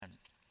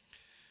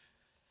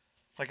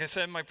Like I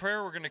said in my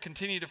prayer, we're going to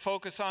continue to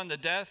focus on the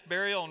death,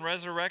 burial, and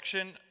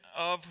resurrection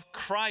of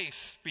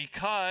Christ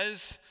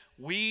because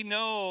we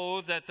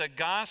know that the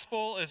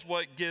gospel is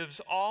what gives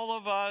all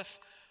of us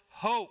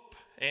hope.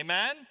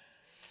 Amen?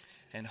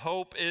 And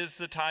hope is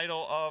the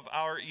title of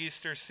our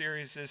Easter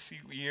series this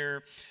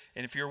year.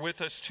 And if you're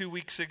with us 2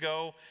 weeks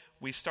ago,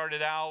 we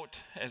started out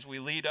as we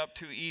lead up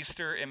to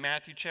Easter in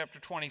Matthew chapter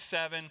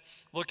 27,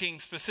 looking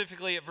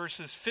specifically at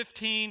verses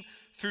 15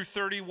 through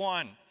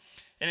 31.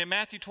 And in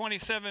Matthew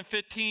 27,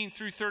 15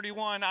 through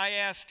 31, I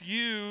asked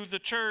you, the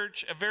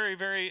church, a very,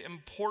 very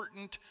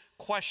important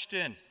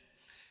question.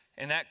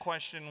 And that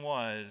question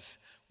was,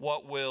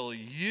 what will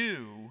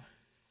you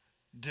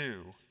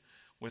do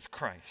with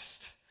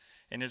Christ?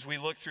 And as we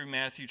look through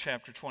Matthew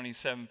chapter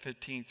 27,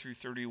 15 through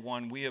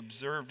 31, we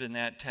observed in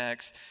that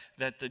text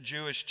that the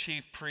Jewish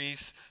chief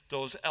priests,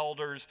 those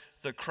elders,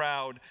 the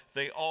crowd,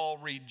 they all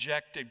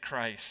rejected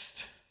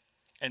Christ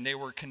and they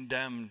were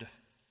condemned.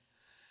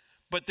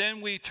 But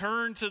then we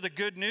turn to the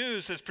good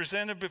news as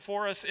presented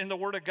before us in the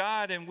Word of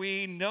God, and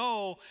we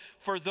know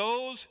for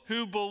those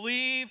who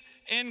believe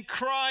in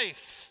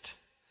Christ,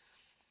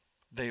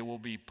 they will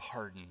be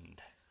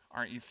pardoned.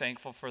 Aren't you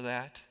thankful for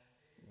that?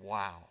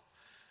 Wow.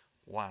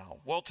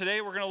 Well,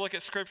 today we're going to look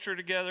at Scripture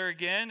together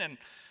again, and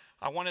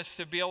I want us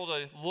to be able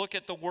to look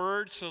at the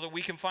Word so that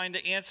we can find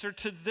the answer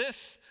to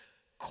this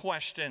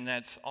question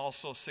that's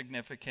also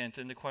significant.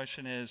 And the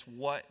question is,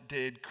 what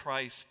did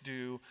Christ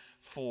do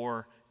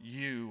for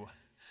you?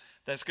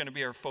 That's going to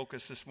be our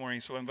focus this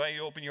morning. So I invite you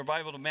to open your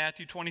Bible to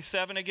Matthew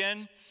 27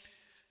 again.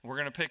 We're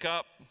going to pick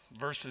up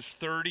verses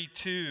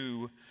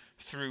 32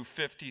 through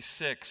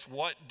 56.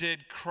 What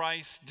did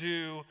Christ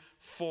do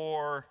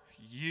for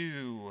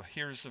you?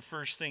 Here's the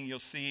first thing you'll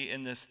see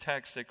in this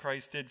text that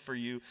Christ did for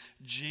you.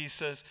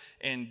 Jesus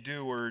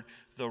endured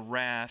the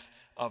wrath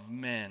of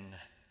men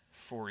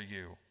for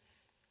you.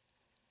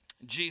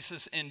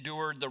 Jesus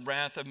endured the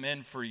wrath of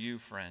men for you,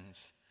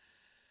 friends.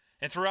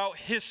 And throughout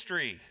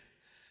history,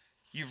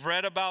 you've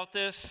read about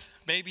this.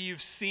 Maybe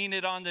you've seen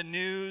it on the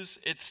news.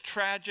 It's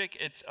tragic.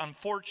 It's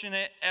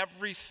unfortunate,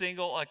 every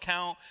single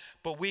account.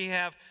 But we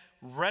have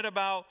read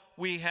about,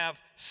 we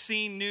have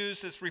seen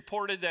news that's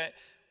reported that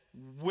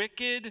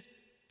wicked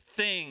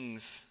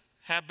things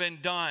have been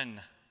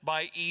done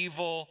by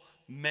evil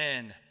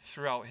men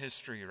throughout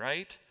history,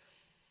 right?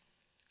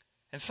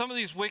 And some of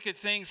these wicked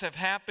things have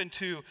happened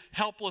to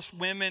helpless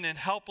women and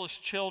helpless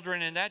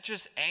children, and that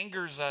just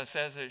angers us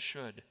as it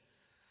should.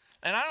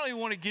 And I don't even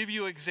want to give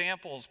you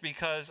examples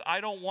because I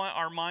don't want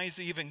our minds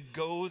to even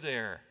go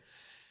there.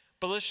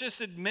 But let's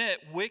just admit,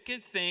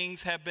 wicked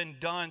things have been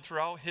done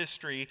throughout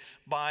history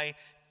by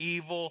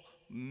evil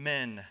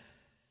men.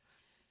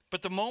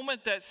 But the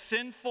moment that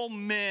sinful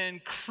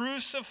men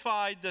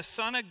crucified the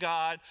Son of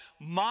God,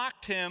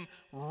 mocked him,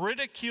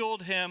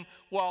 ridiculed him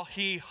while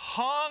he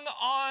hung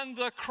on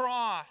the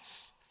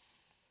cross,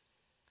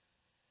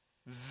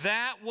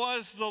 that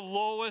was the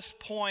lowest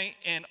point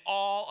in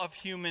all of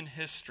human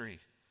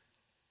history.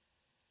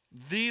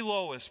 The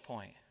lowest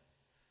point.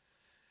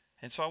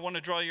 And so I want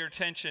to draw your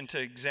attention to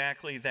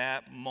exactly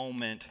that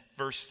moment.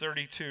 Verse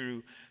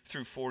 32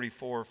 through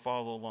 44.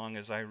 Follow along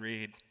as I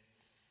read.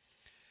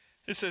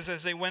 It says,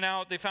 as they went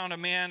out, they found a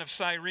man of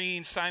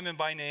Cyrene, Simon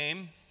by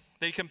name.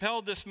 They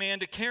compelled this man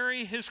to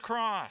carry his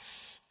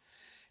cross.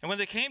 And when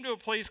they came to a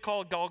place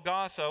called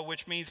Golgotha,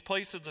 which means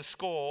place of the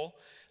skull,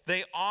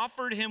 they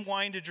offered him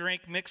wine to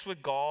drink mixed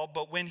with gall,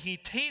 but when he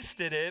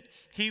tasted it,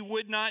 he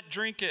would not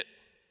drink it.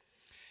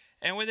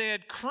 And when they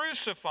had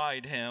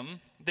crucified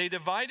him, they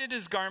divided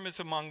his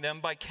garments among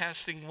them by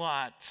casting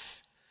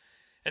lots.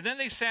 And then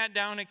they sat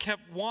down and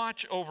kept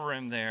watch over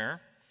him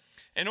there.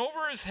 And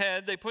over his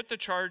head they put the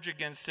charge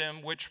against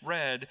him, which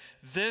read,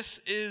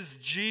 "This is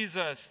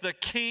Jesus, the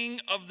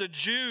King of the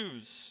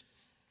Jews."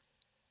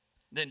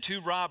 Then 2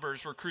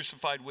 robbers were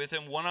crucified with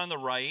him, one on the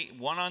right,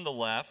 one on the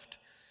left.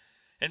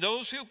 And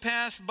those who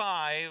passed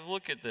by,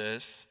 look at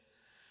this,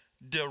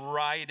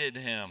 derided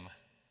him,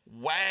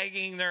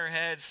 wagging their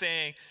heads,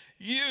 saying,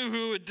 "You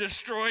who would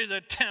destroy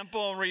the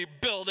temple and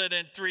rebuild it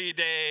in 3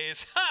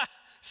 days,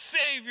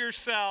 save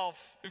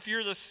yourself. If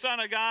you're the Son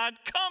of God,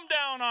 come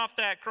down off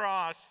that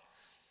cross."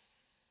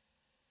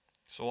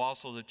 So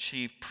also the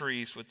chief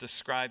priests with the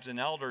scribes and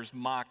elders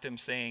mocked him,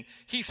 saying,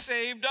 "He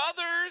saved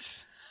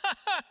others.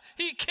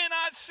 He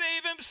cannot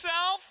save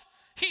himself.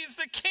 He's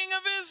the King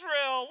of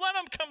Israel. Let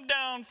him come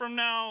down from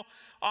now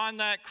on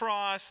that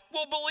cross.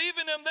 We'll believe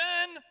in him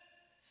then.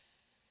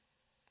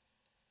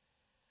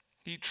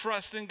 He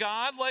trusts in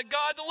God. Let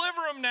God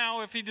deliver him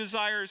now if he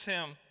desires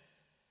him.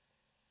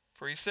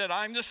 For he said,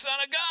 'I'm the Son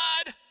of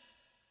God.'"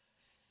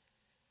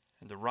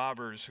 And the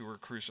robbers who were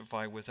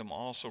crucified with him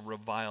also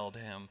reviled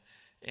him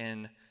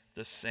in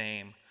the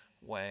same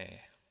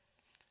way.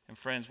 And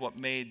friends, what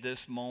made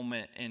this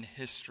moment in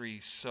history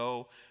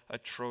so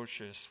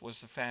atrocious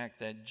was the fact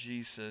that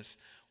Jesus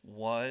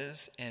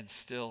was and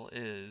still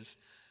is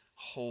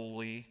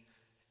holy,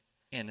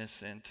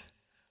 innocent,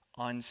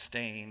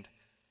 unstained,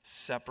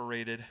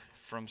 separated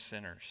from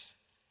sinners.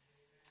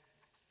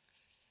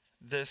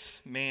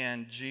 This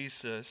man,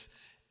 Jesus,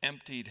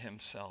 emptied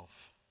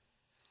himself.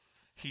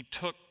 He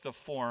took the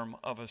form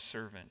of a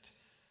servant,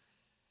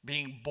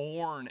 being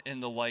born in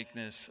the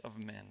likeness of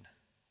men.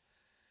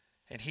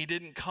 And he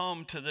didn't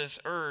come to this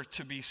earth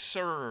to be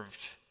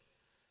served.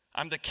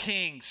 I'm the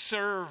king,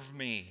 serve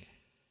me.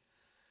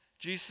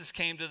 Jesus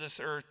came to this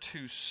earth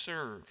to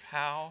serve.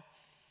 How?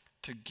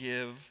 To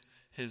give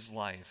his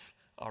life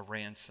a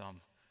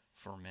ransom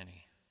for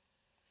many.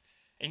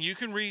 And you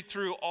can read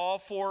through all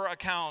 4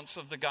 accounts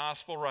of the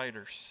gospel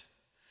writers.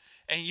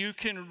 And you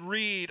can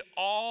read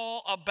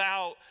all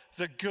about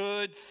the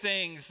good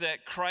things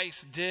that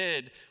Christ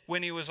did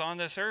when he was on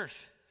this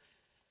earth.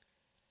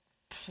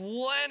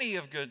 Plenty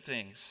of good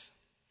things.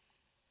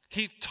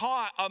 He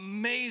taught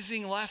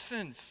amazing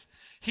lessons.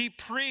 He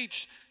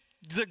preached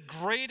the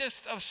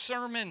greatest of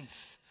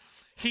sermons.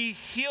 He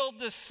healed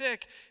the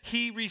sick.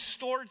 He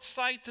restored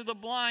sight to the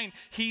blind.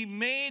 He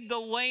made the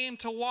lame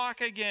to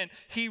walk again.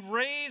 He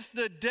raised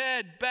the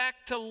dead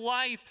back to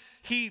life.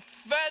 He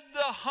fed the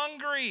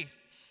hungry.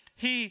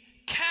 He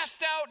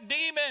cast out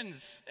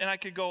demons. And I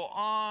could go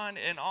on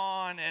and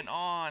on and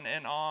on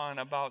and on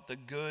about the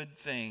good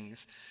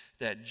things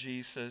that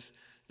Jesus,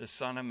 the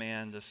Son of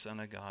Man, the Son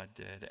of God,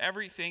 did.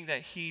 Everything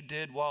that he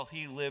did while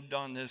he lived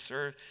on this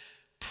earth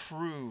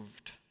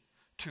proved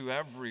to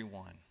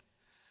everyone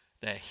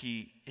that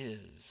he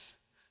is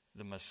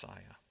the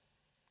Messiah.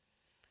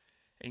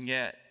 And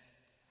yet,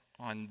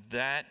 on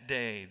that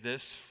day,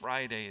 this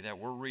Friday that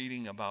we're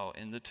reading about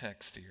in the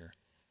text here,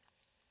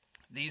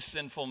 these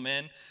sinful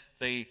men,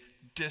 they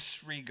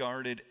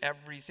disregarded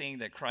everything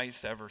that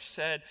Christ ever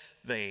said.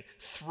 They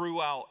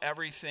threw out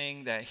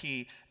everything that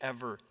he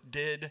ever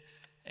did.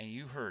 And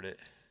you heard it.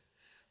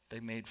 They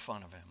made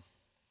fun of him.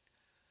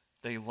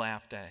 They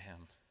laughed at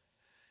him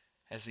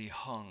as he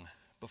hung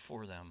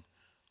before them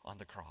on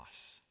the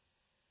cross.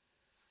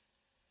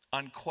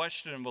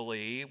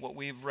 Unquestionably, what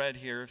we've read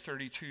here,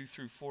 32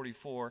 through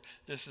 44,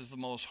 this is the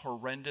most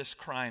horrendous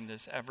crime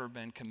that's ever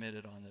been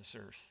committed on this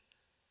earth.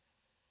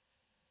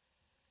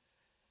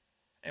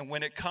 And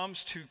when it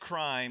comes to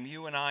crime,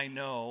 you and I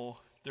know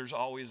there's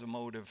always a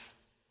motive.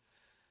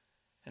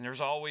 And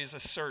there's always a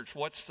search.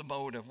 What's the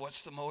motive?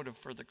 What's the motive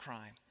for the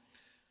crime?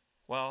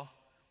 Well,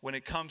 when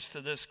it comes to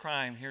this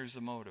crime, here's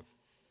the motive.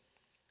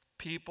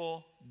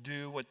 People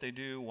do what they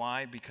do.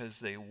 Why? Because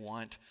they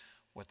want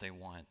what they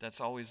want.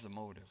 That's always the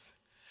motive.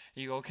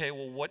 And you go, okay,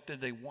 well, what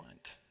did they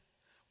want?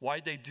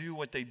 Why'd they do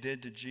what they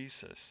did to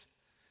Jesus?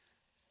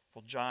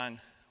 Well,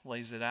 John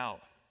lays it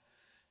out.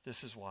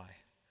 This is why.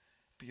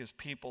 Because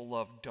people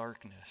love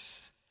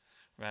darkness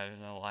rather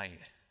than light.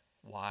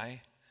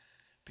 Why?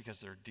 Because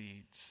their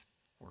deeds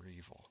were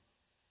evil.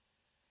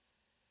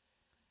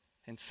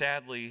 And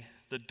sadly,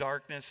 the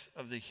darkness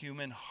of the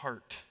human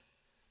heart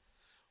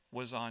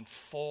was on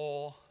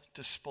full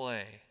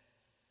display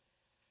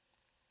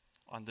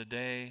on the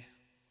day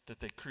that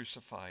they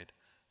crucified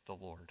the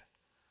Lord.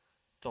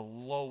 The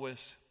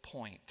lowest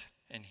point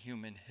in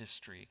human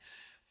history,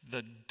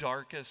 the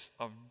darkest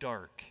of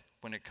dark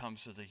when it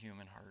comes to the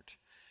human heart,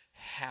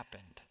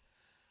 happened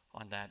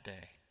on that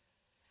day.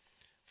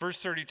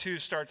 Verse 32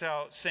 starts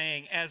out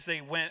saying, as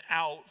they went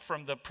out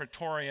from the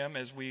praetorium,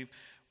 as we've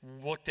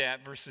looked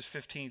at verses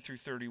 15 through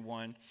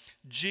 31,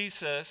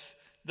 Jesus,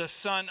 the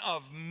Son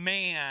of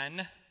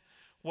Man,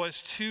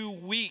 was too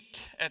weak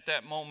at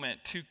that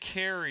moment to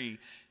carry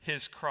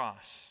his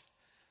cross.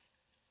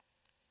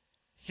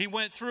 He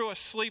went through a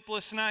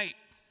sleepless night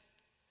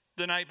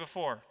the night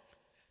before,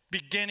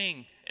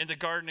 beginning in the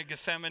Garden of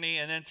Gethsemane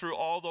and then through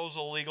all those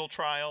illegal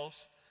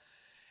trials.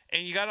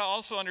 And you got to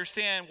also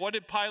understand, what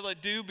did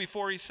Pilate do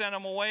before he sent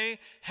him away?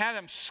 Had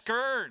him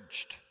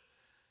scourged.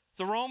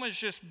 The Romans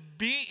just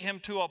beat him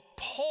to a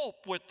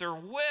pulp with their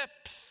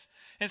whips.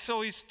 And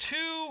so he's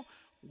too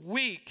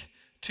weak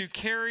to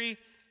carry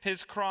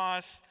his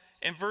cross.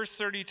 And verse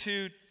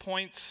 32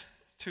 points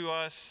to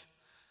us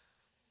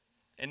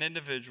an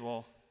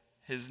individual,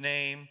 his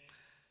name,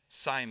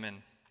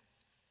 Simon,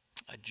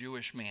 a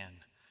Jewish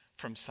man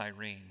from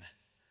Cyrene.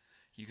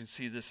 You can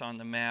see this on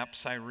the map.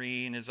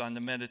 Cyrene is on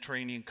the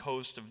Mediterranean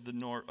coast of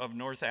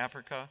North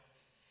Africa.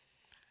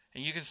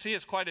 And you can see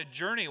it's quite a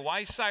journey.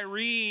 Why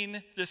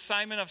Cyrene, this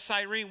Simon of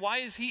Cyrene, why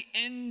is he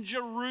in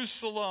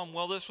Jerusalem?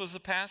 Well, this was the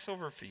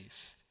Passover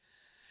feast.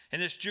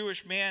 And this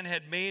Jewish man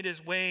had made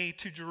his way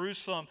to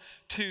Jerusalem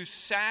to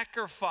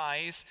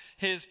sacrifice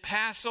his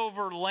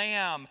Passover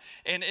lamb.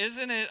 And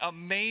isn't it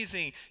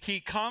amazing?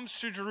 He comes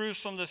to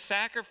Jerusalem to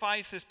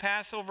sacrifice his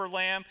Passover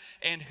lamb.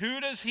 And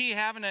who does he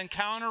have an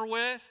encounter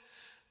with?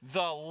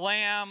 The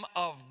Lamb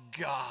of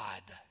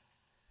God.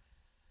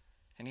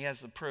 And he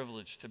has the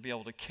privilege to be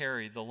able to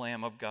carry the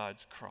Lamb of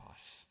God's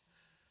cross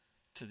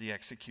to the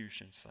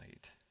execution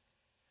site.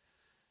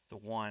 The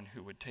one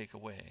who would take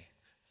away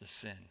the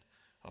sin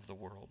of the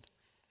world.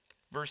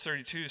 Verse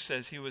 32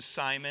 says he was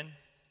Simon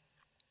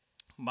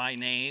by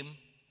name,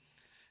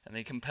 and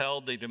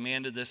they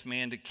demanded this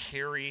man to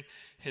carry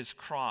his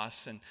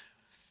cross. And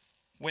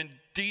when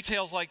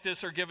details like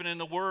this are given in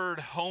the Word,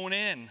 hone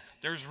in.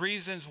 There's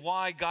reasons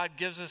why God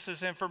gives us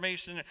this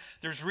information.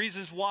 There's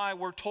reasons why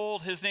we're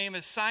told his name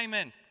is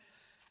Simon.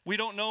 We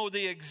don't know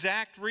the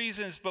exact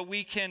reasons, but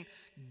we can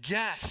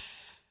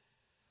guess.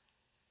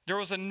 There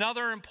was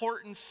another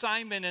important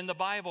Simon in the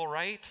Bible,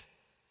 right?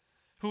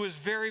 Who was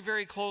very,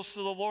 very close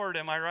to the Lord,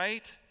 am I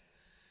right?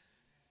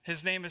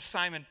 His name is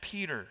Simon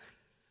Peter.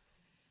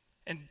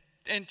 And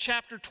in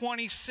chapter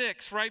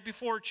 26, right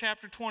before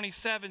chapter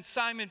 27,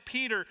 Simon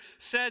Peter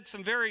said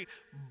some very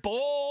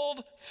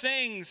bold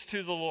things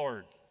to the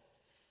Lord.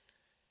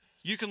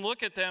 You can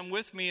look at them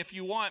with me if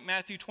you want.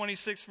 Matthew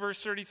 26,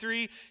 verse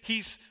 33.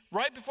 He's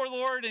right before the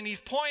Lord and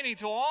he's pointing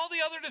to all the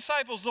other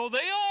disciples. Though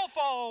they all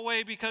fall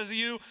away because of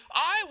you,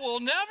 I will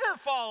never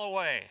fall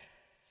away.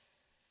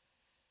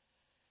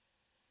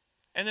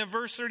 And then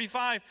verse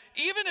 35.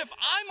 Even if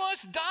I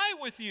must die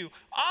with you,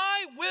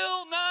 I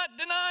will not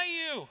deny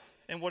you.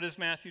 And what does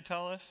Matthew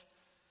tell us?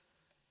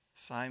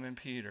 Simon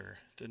Peter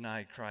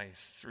denied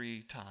Christ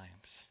 3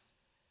 times.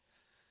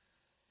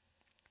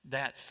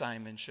 That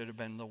Simon should have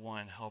been the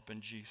one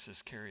helping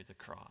Jesus carry the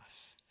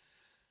cross.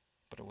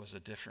 But it was a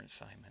different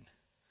Simon,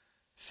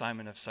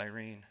 Simon of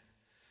Cyrene.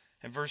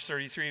 In verse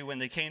 33, when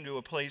they came to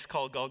a place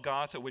called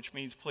Golgotha, which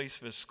means place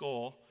of a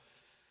skull,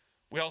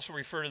 we also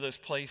refer to this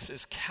place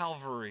as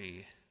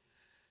Calvary.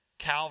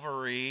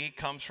 Calvary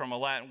comes from a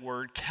Latin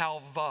word,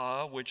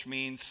 calva, which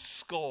means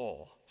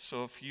skull.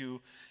 So if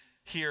you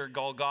hear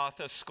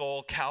Golgotha,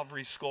 skull,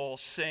 Calvary, skull,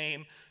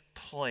 same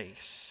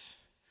place.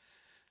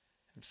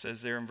 It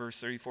says there in verse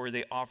 34,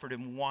 they offered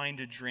him wine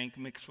to drink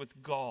mixed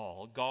with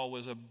gall. Gall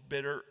was a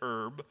bitter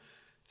herb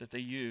that they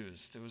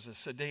used. It was a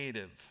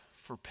sedative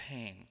for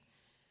pain.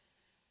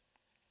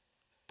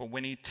 But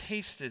when he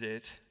tasted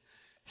it,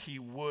 he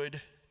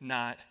would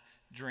not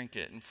drink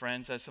it. And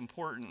friends, that's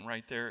important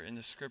right there in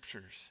the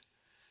scriptures,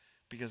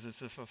 because it's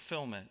the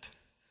fulfillment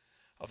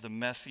of the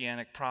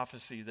messianic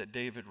prophecy that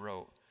David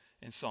wrote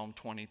in Psalm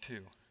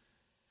 22.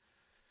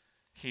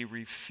 He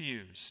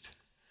refused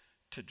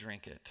to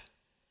drink it.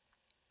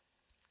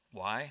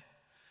 Why?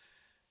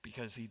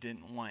 Because he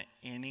didn't want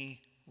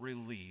any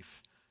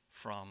relief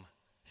from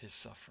his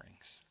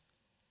sufferings.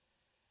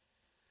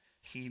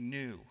 He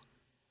knew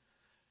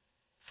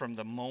from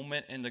the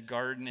moment in the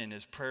garden in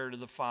his prayer to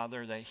the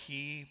Father that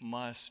he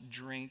must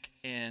drink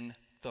in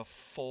the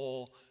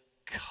full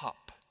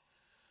cup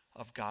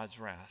of God's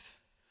wrath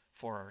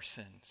for our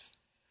sins.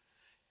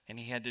 And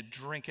he had to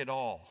drink it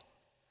all,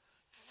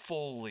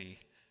 fully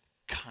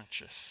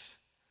conscious.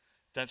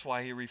 That's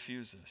why he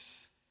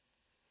refuses.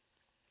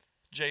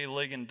 J.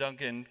 Ligon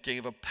Duncan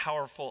gave a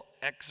powerful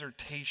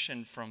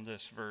exhortation from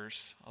this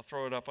verse. I'll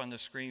throw it up on the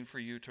screen for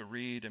you to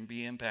read and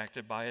be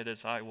impacted by it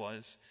as I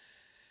was.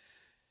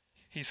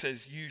 He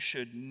says, you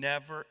should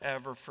never,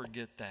 ever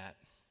forget that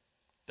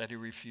he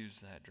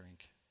refused that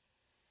drink.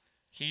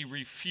 He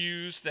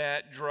refused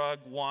that drug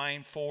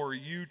wine for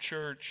you,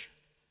 church.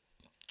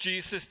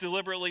 Jesus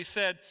deliberately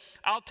said,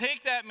 I'll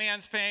take that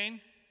man's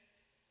pain.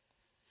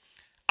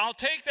 I'll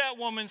take that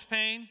woman's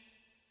pain.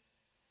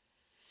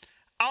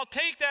 I'll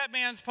take that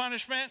man's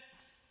punishment.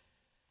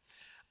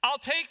 I'll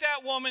take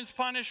that woman's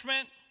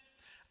punishment.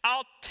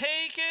 I'll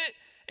take it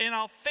and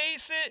I'll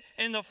face it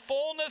in the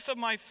fullness of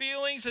my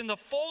feelings, in the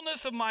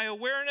fullness of my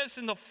awareness,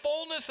 in the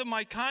fullness of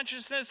my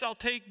consciousness. I'll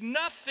take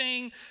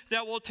nothing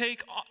that will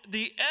take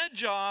the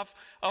edge off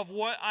of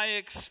what I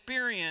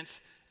experience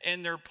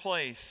in their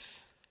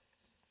place.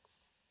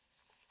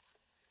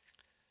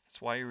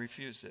 That's why he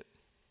refused it,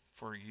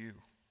 for you.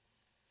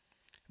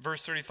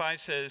 Verse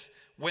 35 says,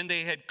 when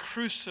they had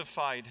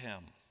crucified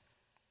him.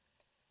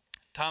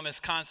 Thomas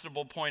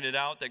Constable pointed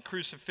out that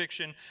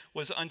crucifixion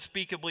was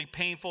unspeakably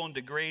painful and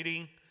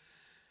degrading.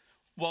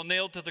 While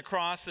nailed to the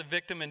cross, the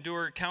victim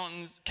endured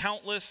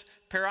countless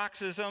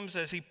paroxysms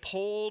as he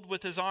pulled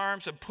with his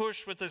arms and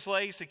pushed with his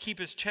legs to keep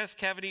his chest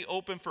cavity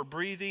open for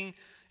breathing,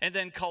 and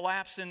then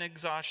collapsed in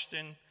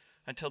exhaustion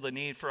until the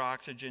need for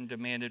oxygen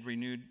demanded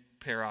renewed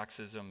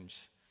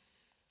paroxysms.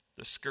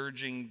 The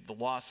scourging, the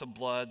loss of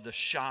blood, the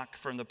shock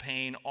from the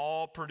pain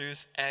all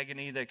produced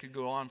agony that could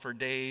go on for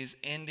days,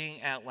 ending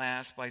at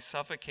last by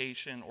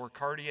suffocation or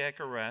cardiac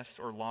arrest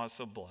or loss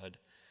of blood.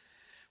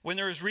 When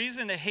there was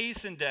reason to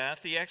hasten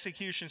death, the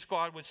execution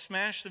squad would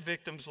smash the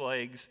victim's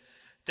legs.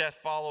 Death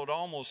followed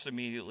almost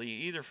immediately,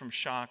 either from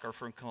shock or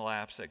from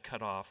collapse that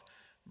cut off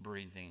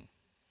breathing.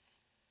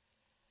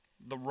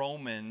 The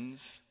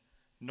Romans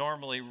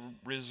normally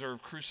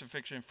reserved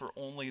crucifixion for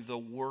only the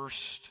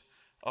worst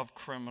of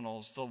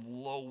criminals, the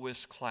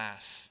lowest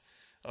class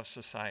of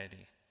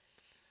society.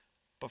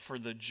 But for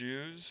the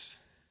Jews,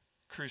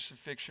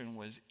 crucifixion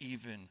was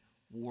even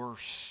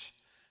worse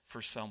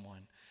for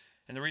someone.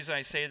 And the reason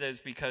I say that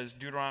is because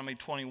Deuteronomy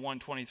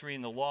 21:23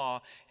 in the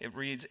law, it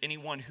reads,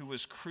 anyone who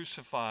was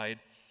crucified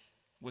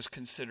was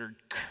considered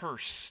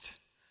cursed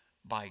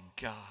by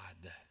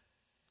God.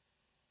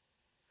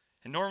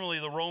 And normally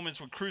the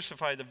Romans would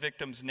crucify the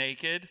victims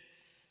naked,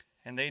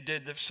 and they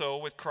did so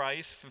with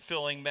Christ,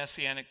 fulfilling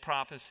messianic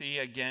prophecy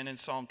again in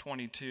Psalm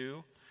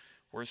 22,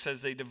 where it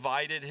says they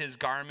divided his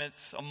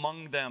garments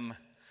among them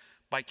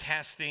by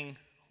casting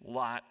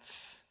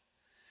lots.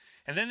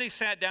 And then they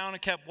sat down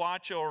and kept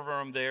watch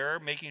over him there,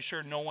 making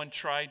sure no one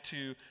tried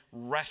to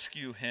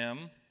rescue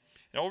him.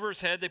 And over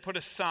his head they put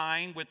a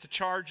sign with the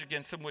charge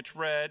against him, which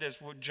read,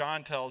 as what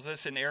John tells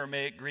us in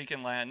Aramaic, Greek,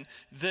 and Latin,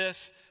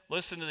 this,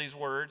 listen to these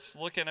words,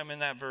 look at them in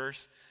that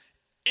verse,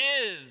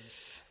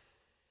 is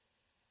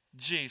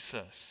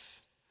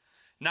Jesus.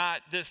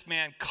 Not this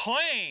man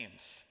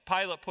claims.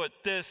 Pilate put,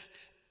 this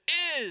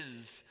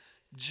is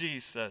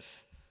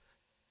Jesus,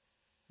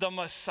 the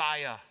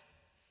Messiah,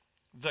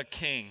 the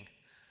King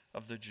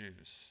of the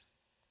Jews.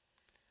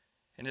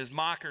 And his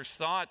mockers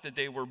thought that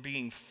they were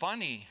being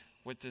funny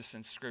with this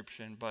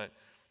inscription, but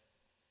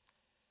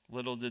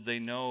little did they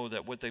know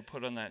that what they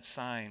put on that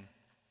sign,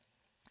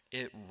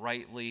 it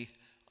rightly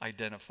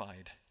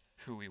identified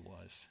who he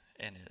was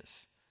and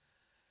is.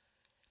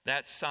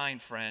 That sign,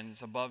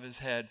 friends, above his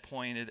head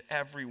pointed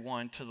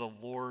everyone to the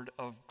Lord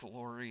of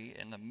glory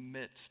in the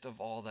midst of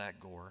all that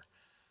gore.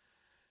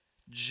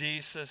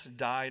 Jesus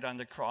died on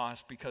the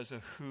cross because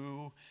of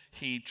who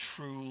he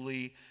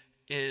truly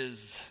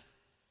is,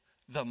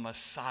 the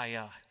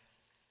Messiah,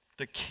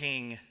 the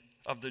King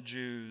of the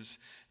Jews.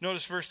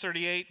 Notice verse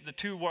 38, the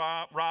two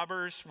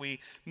robbers, we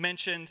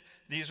mentioned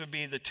these would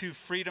be the two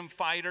freedom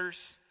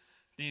fighters,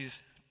 these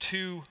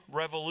two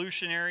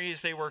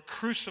revolutionaries. They were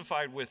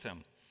crucified with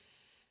him.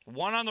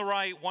 One on the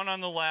right, one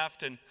on the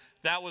left, and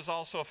that was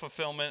also a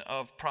fulfillment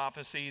of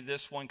prophecy,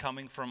 this one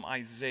coming from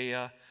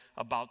Isaiah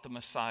about the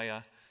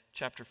Messiah,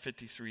 chapter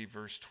 53,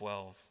 verse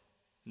 12,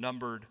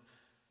 numbered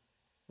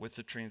with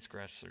the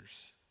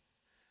transgressors.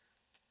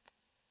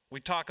 We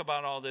talk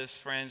about all this,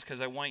 friends,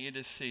 because I want you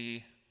to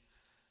see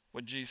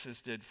what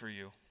Jesus did for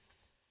you.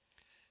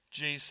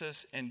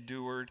 Jesus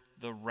endured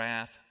the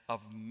wrath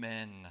of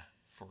men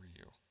for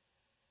you.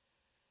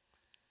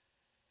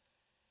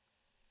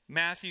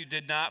 Matthew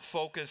did not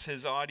focus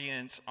his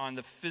audience on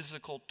the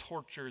physical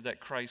torture that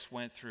Christ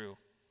went through.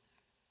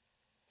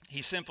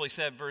 He simply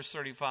said, verse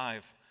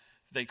 35,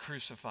 they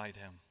crucified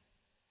him.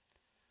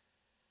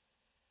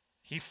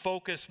 He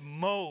focused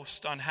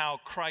most on how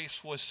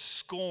Christ was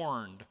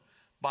scorned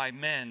by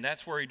men.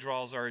 That's where he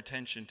draws our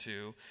attention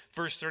to.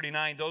 Verse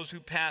 39, those who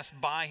passed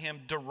by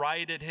him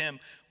derided him,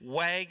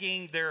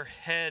 wagging their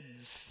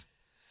heads.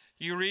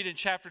 You read in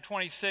chapter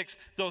 26,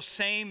 those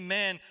same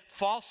men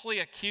falsely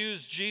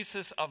accused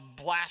Jesus of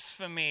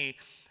blasphemy.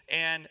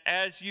 And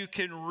as you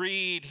can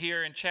read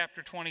here in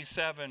chapter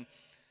 27,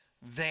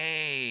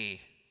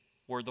 they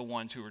were the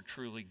ones who were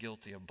truly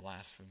guilty of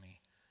blasphemy.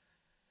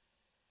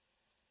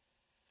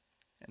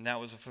 And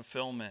that was a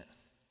fulfillment,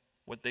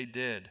 what they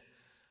did,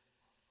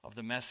 of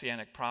the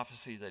messianic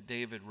prophecy that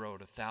David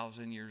wrote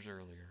 1,000 years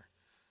earlier.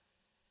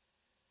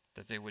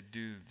 That they would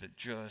do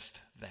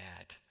just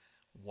that,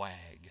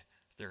 wag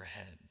their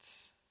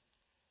heads.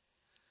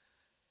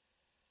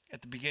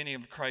 At the beginning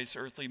of Christ's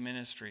earthly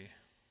ministry,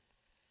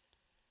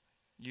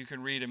 you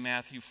can read in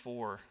Matthew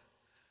 4,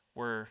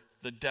 where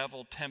the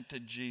devil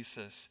tempted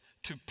Jesus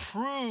to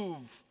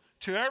prove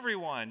to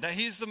everyone that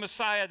he's the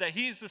Messiah, that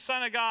he's the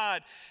Son of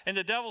God. And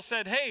the devil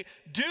said, hey,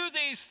 do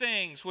these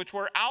things which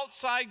were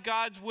outside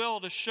God's will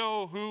to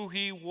show who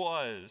he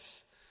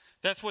was.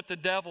 That's what the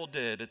devil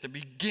did at the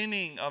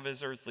beginning of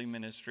his earthly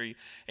ministry.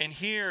 And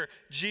here,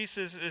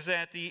 Jesus is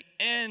at the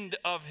end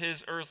of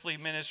his earthly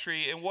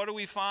ministry. And what do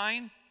we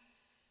find?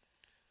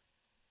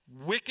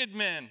 Wicked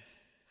men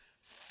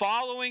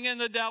following in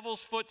the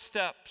devil's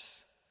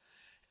footsteps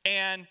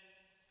and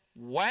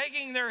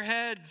wagging their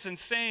heads and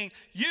saying,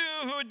 you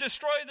who would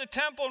destroy the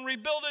temple and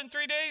rebuild it in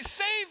 3 days,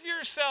 save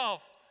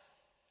yourself.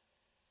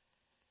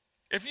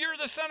 If you're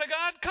the Son of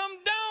God, come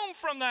down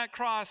from that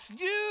cross.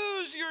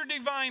 Use your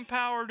divine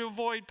power to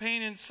avoid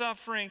pain and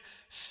suffering.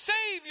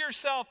 Save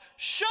yourself.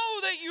 Show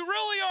that you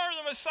really are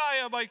the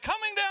Messiah by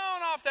coming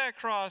down off that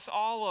cross.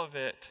 All of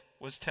it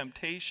was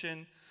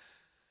temptation.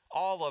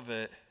 All of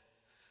it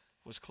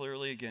was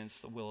clearly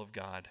against the will of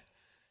God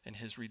and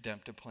his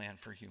redemptive plan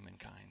for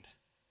humankind.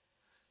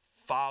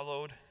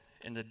 Followed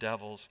in the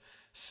devil's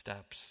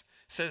steps.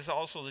 Says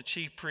also the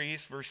chief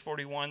priests, verse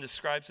 41, the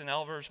scribes and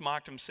elders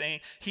mocked him,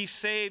 saying, he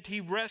saved, he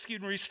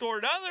rescued and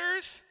restored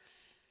others.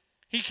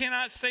 He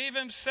cannot save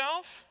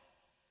himself.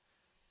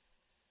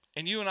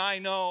 And you and I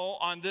know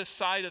on this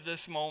side of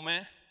this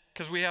moment,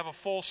 because we have a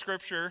full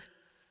scripture,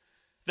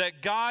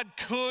 that God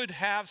could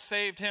have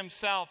saved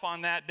himself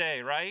on that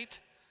day, right?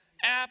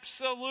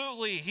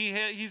 Absolutely.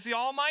 He's the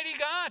Almighty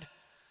God.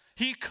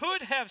 He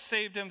could have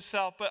saved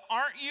himself, but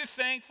aren't you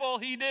thankful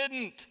he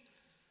didn't?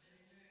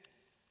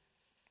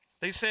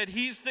 They said,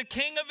 he's the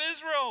King of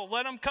Israel.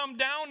 Let him come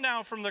down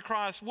now from the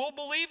cross. We'll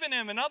believe in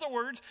him. In other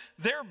words,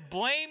 they're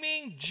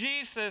blaming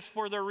Jesus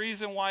for the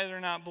reason why they're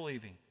not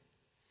believing.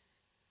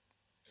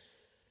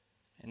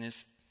 And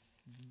it's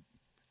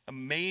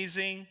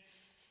amazing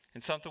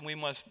and something we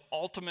must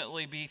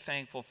ultimately be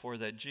thankful for,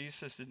 that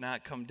Jesus did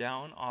not come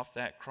down off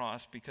that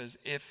cross, because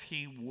if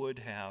he would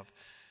have,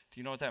 do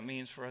you know what that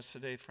means for us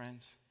today,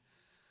 friends?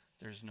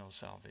 There's no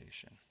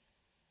salvation.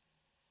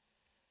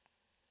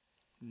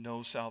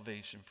 No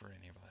salvation for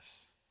any of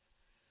us.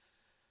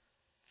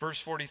 Verse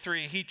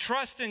 43, he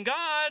trusts in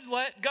God,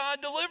 let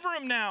God deliver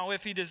him now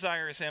if he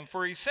desires him.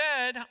 For he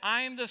said,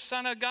 I am the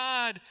Son of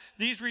God.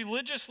 These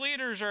religious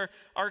leaders are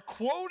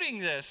quoting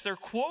this. They're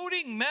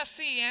quoting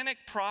messianic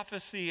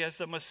prophecy as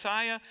the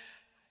Messiah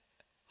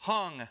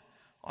hung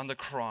on the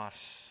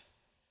cross.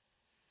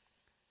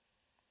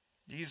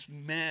 These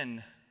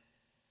men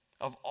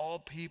of all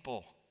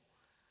people,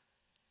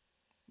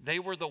 they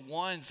were the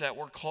ones that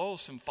were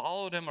close and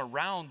followed him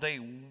around. They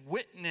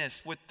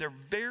witnessed with their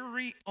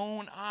very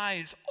own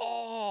eyes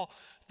all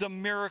the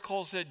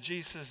miracles that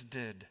Jesus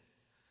did.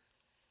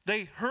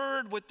 They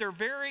heard with their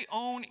very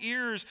own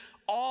ears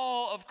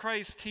all of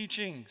Christ's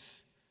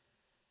teachings.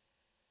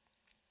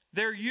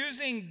 They're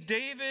using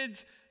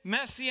David's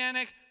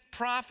messianic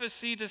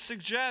prophecy to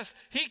suggest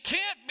he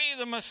can't be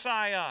the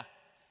Messiah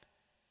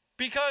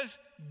because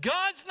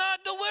God's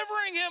not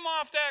delivering him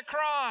off that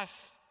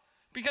cross.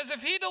 Because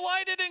if he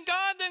delighted in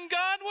God, then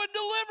God would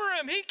deliver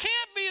him. He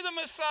can't be the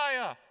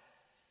Messiah.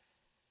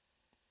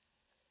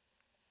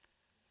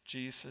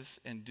 Jesus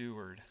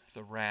endured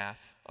the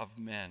wrath of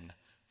men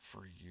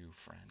for you,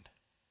 friend.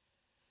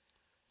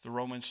 The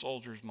Roman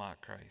soldiers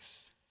mocked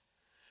Christ.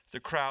 The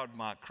crowd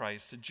mocked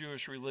Christ. The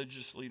Jewish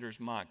religious leaders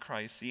mocked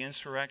Christ. The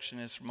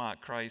insurrectionists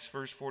mocked Christ.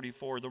 Verse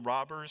 44, the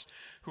robbers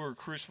who were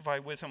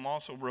crucified with him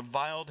also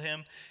reviled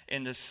him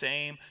in the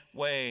same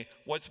way.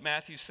 What's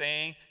Matthew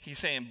saying? He's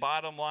saying,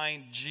 bottom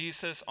line,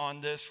 Jesus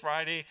on this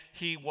Friday,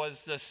 he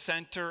was the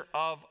center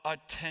of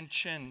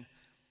attention.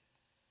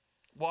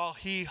 While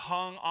he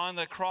hung on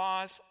the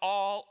cross,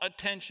 all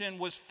attention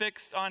was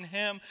fixed on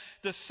him.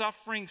 The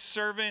suffering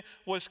servant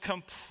was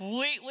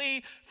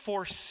completely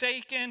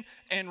forsaken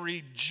and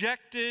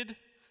rejected.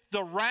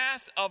 The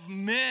wrath of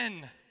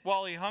men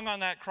while he hung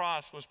on that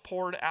cross was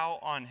poured out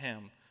on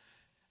him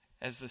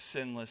as the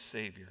sinless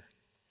Savior.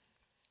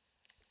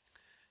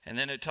 And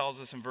then it tells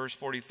us in verse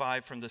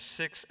 45, from the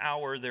 6th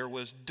hour there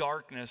was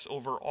darkness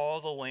over all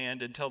the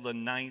land until the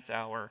 9th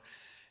hour.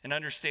 And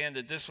understand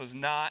that this was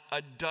not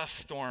a dust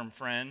storm,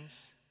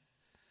 friends.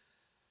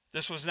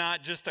 This was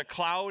not just a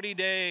cloudy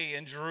day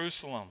in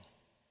Jerusalem.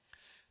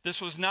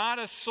 This was not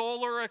a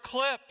solar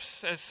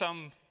eclipse, as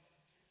some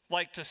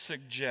like to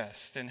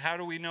suggest. And how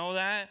do we know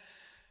that?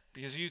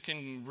 Because you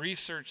can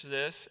research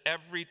this.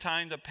 Every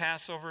time the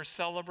Passover is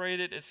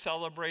celebrated, it's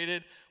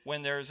celebrated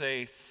when there's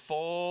a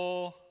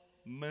full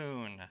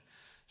moon.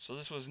 So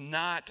this was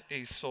not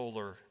a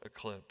solar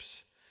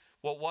eclipse.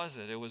 What was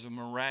it? It was a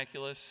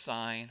miraculous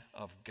sign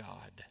of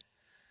God,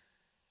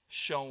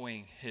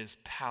 showing his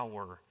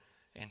power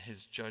and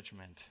his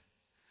judgment.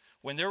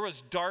 When there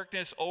was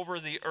darkness over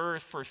the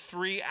earth for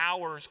 3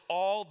 hours,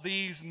 all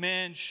these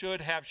men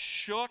should have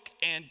shook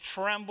and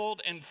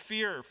trembled in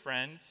fear,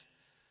 friends.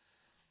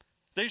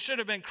 They should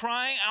have been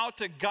crying out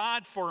to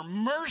God for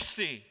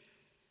mercy.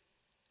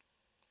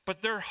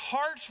 But their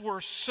hearts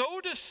were so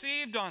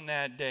deceived on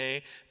that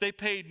day, they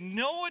paid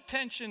no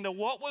attention to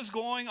what was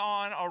going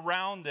on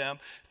around them.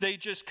 They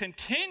just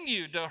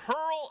continued to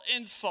hurl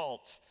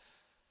insults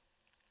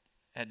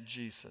at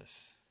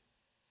Jesus.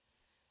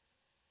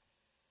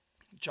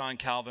 John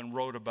Calvin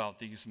wrote about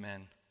these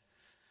men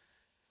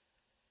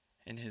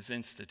in his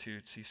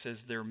Institutes. He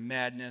says, their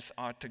madness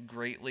ought to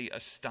greatly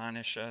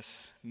astonish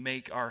us,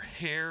 make our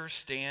hair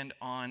stand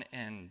on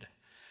end.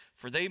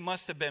 For they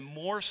must have been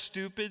more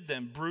stupid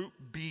than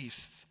brute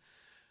beasts,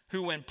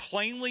 who, when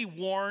plainly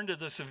warned of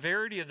the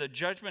severity of the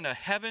judgment of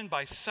heaven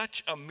by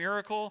such a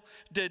miracle,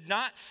 did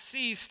not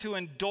cease to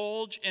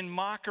indulge in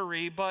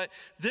mockery. But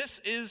this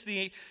is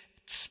the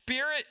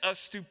spirit of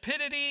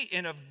stupidity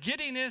and of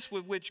giddiness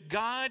with which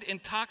God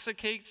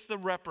intoxicates the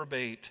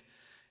reprobate,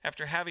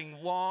 after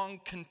having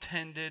long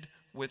contended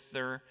with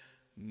their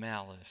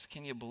malice.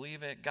 Can you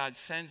believe it? God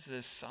sends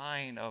this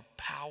sign of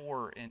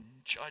power and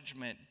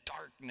judgment,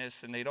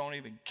 darkness, and they don't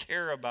even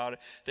care about it.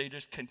 They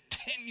just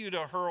continue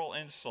to hurl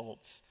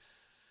insults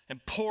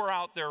and pour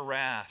out their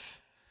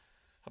wrath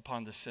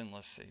upon the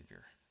sinless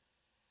Savior.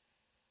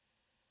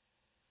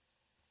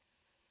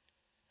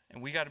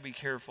 And we got to be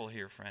careful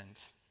here,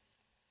 friends,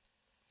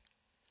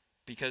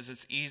 because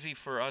it's easy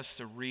for us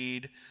to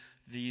read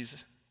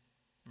these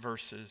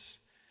verses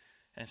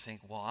and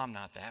think, well, I'm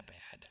not that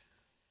bad.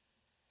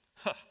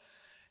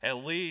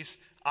 At least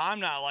I'm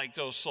not like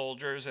those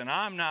soldiers, and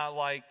I'm not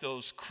like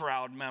those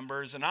crowd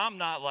members, and I'm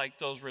not like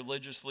those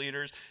religious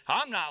leaders.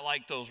 I'm not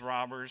like those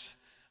robbers.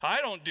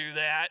 I don't do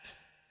that.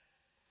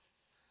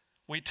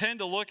 We tend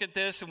to look at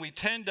this and we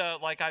tend to,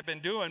 like I've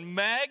been doing,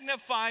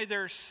 magnify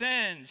their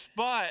sins.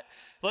 But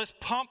let's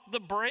pump the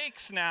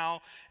brakes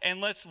now and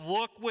let's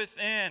look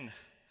within.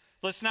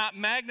 Let's not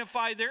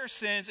magnify their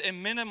sins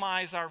and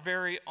minimize our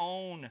very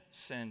own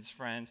sins,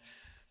 friends.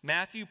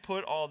 Matthew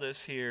put all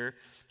this here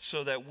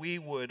so that we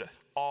would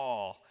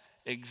all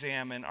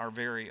examine our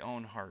very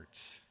own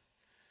hearts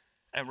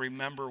and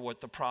remember what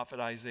the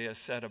prophet Isaiah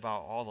said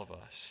about all of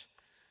us.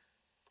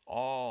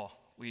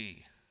 All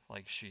we,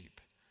 like sheep,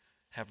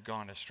 have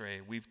gone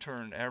astray. We've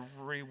turned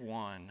every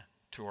one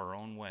to our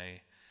own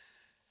way.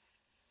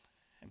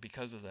 And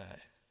because of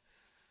that,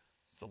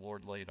 the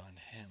Lord laid on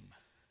him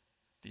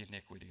the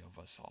iniquity of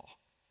us all.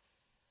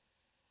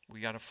 We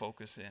got to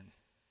focus in.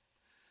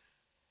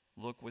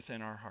 Look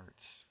within our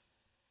hearts.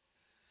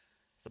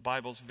 The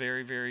Bible's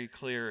very, very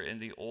clear in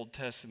the Old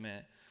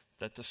Testament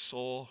that the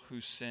soul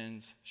who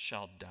sins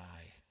shall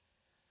die.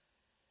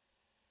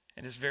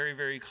 And it's very,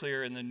 very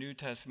clear in the New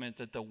Testament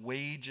that the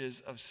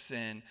wages of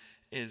sin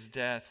is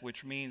death,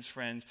 which means,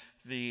 friends,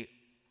 the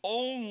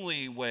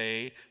only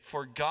way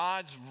for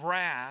God's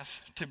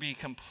wrath to be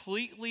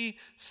completely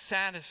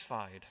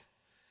satisfied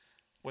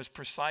was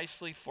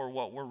precisely for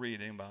what we're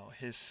reading about,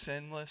 his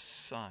sinless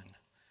Son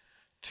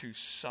to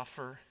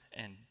suffer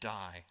and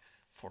die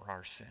for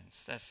our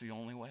sins. That's the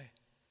only way.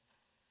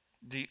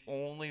 The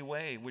only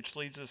way, which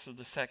leads us to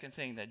the second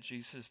thing that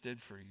Jesus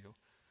did for you.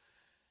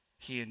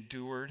 He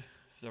endured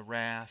the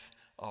wrath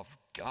of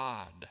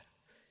God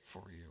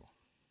for you.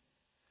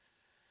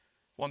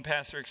 One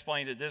pastor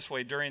explained it this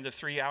way: during the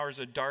 3 hours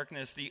of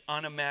darkness, the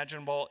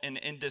unimaginable and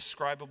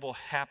indescribable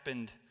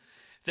happened.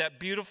 That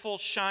beautiful,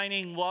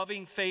 shining,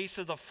 loving face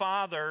of the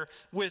Father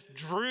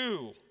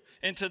withdrew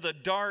into the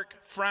dark,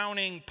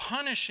 frowning,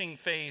 punishing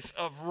face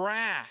of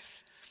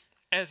wrath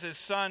as his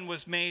Son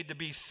was made to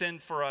be sin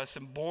for us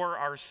and bore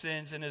our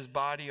sins in his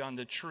body on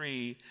the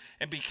tree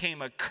and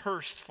became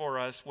accursed for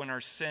us when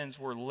our sins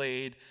were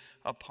laid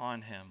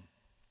upon him.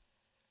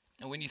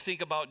 And when you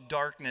think about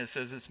darkness,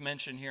 as it's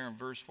mentioned here in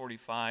verse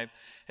 45,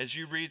 as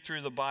you read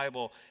through the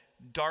Bible,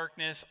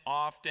 darkness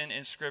often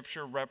in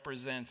Scripture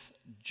represents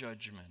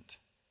judgment.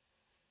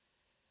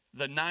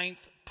 The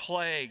 9th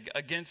plague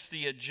against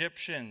the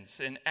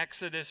Egyptians in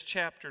Exodus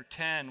chapter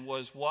 10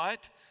 was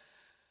what?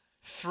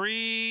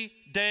 3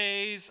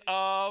 days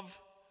of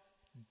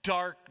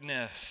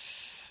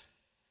darkness.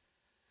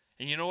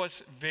 And you know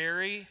what's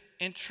very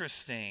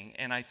interesting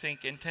and I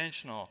think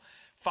intentional?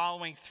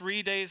 Following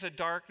 3 days of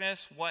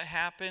darkness, what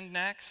happened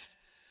next?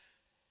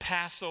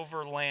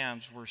 Passover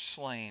lambs were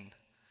slain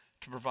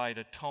to provide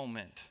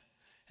atonement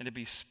and to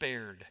be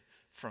spared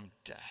from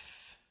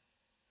death.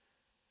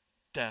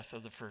 Death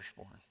of the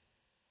firstborn.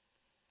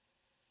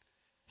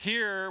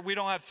 Here, we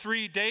don't have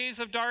 3 days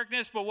of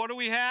darkness, but what do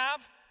we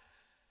have?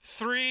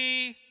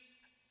 3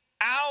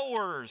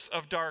 hours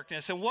of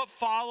darkness. And what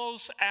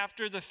follows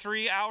after the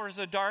 3 hours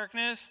of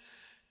darkness?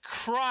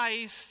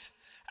 Christ,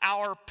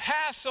 our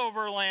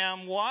Passover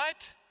lamb,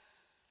 what?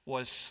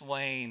 Was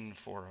slain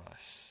for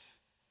us.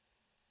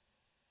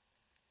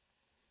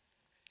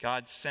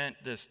 God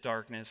sent this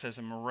darkness as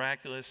a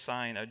miraculous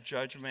sign of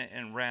judgment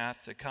and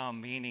wrath to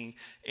come, meaning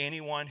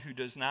anyone who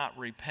does not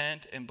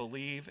repent and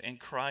believe in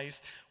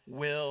Christ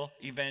will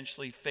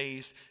eventually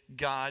face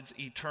God's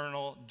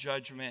eternal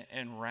judgment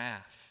and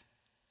wrath.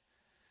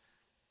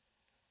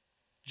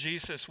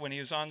 Jesus, when he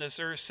was on this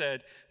earth,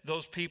 said,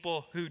 those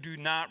people who do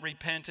not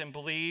repent and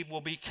believe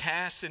will be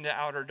cast into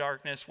outer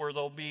darkness where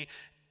they'll be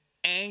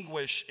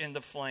anguish in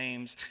the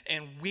flames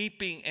and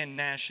weeping and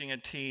gnashing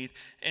of teeth.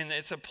 And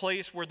it's a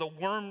place where the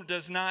worm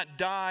does not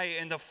die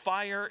and the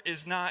fire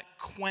is not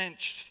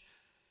quenched.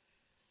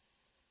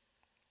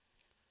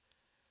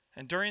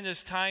 And during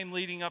this time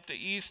leading up to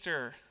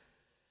Easter,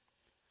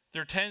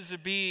 there tends to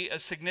be a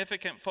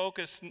significant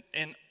focus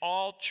in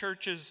all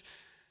churches,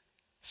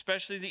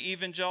 especially the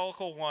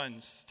evangelical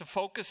ones, to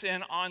focus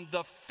in on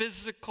the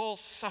physical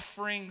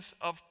sufferings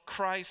of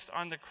Christ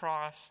on the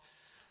cross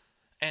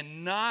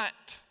and not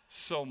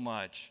so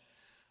much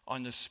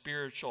on the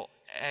spiritual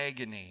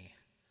agony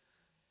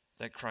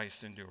that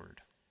Christ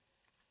endured.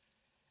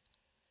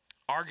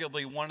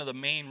 Arguably one of the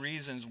main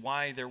reasons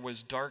why there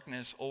was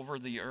darkness over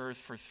the earth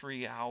for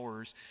 3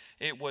 hours,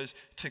 it was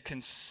to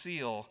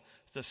conceal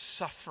the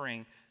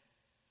suffering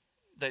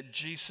that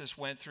Jesus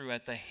went through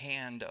at the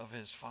hand of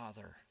his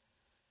Father.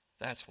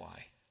 That's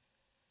why.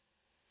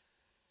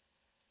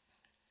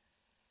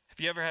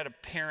 Have you ever had a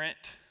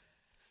parent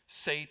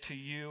say to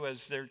you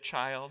as their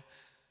child,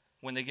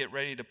 when they get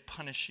ready to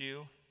punish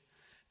you,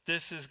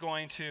 this is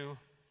going to,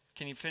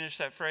 can you finish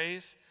that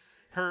phrase?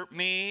 Hurt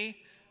me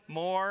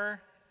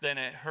more than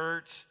it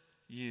hurts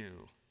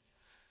you.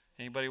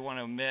 Anybody want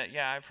to admit,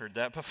 yeah, I've heard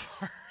that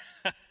before.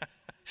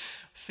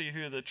 See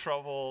who the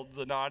troubled,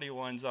 the naughty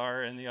ones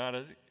are in the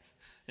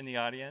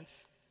audience.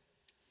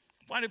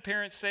 Why do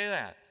parents say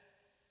that?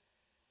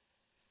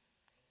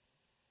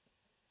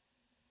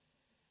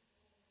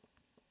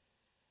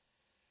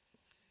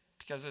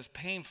 Because it's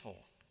painful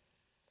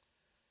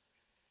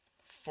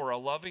for a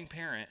loving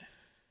parent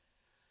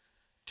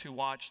to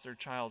watch their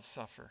child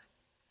suffer,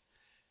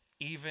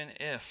 even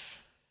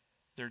if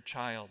their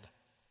child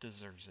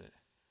deserves it.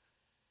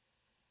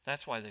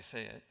 That's why they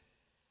say it.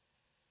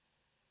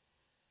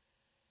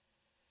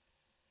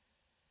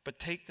 But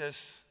take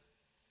this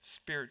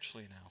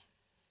spiritually now.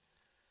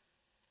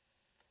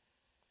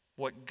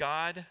 What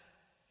God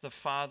the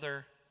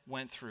Father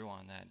went through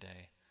on that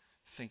day,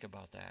 think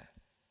about that.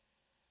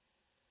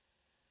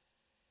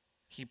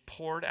 He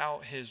poured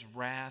out his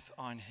wrath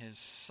on his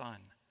Son.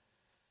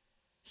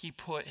 He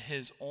put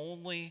his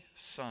only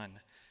Son,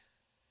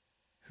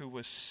 who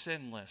was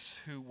sinless,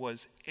 who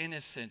was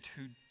innocent,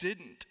 who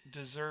didn't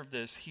deserve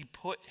this, he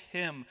put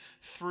him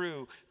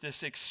through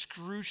this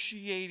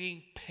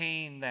excruciating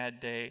pain that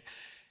day.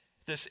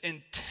 this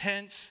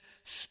intense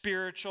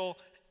spiritual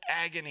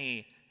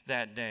agony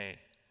that day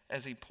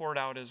as he poured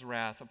out his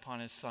wrath upon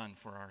his Son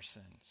for our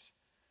sins.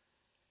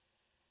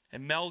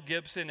 And Mel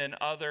Gibson and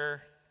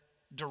other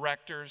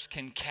directors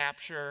can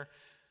capture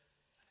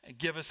and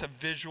give us a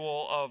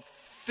visual of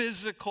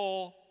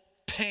physical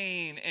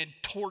pain and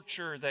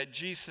torture that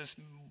Jesus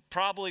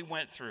probably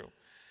went through.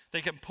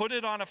 They can put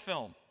it on a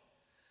film,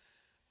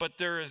 but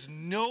there is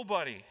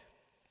nobody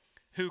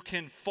who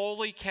can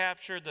fully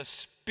capture the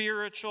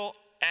spiritual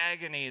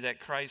agony that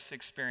Christ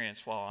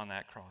experienced while on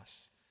that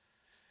cross.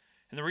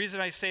 And the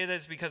reason I say that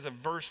is because of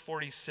verse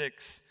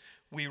 46.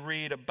 We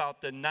read,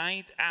 about the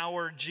 9th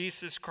hour,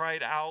 Jesus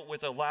cried out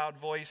with a loud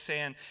voice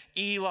saying,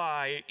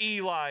 Eli,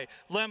 Eli,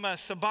 lema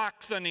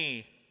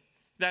sabachthani.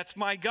 That's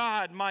my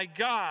God,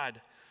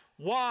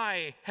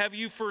 why have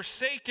you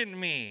forsaken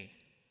me?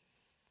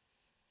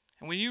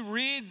 And when you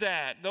read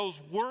that,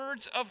 those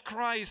words of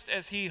Christ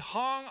as he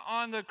hung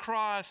on the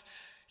cross,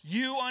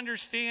 you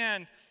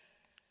understand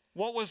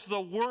what was the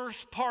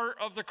worst part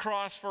of the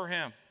cross for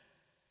him.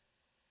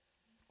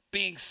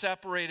 Being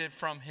separated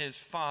from his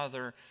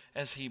Father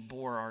as he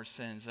bore our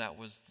sins. That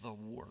was the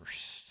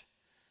worst.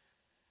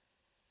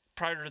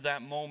 Prior to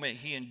that moment,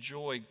 he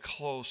enjoyed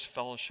close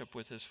fellowship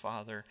with his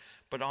Father.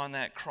 But on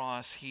that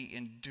cross, he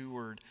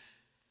endured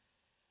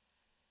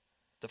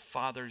the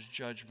Father's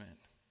judgment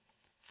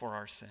for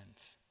our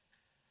sins.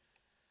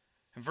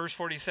 In verse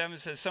 47, it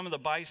says, some of the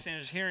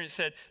bystanders hearing it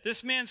said,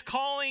 this man's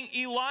calling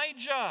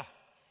Elijah.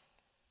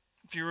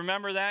 If you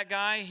remember that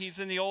guy, he's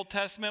in the Old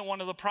Testament,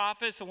 one of the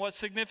prophets. And what's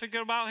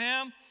significant about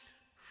him?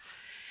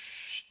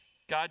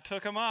 God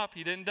took him up.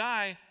 He didn't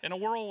die in a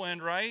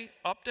whirlwind, right?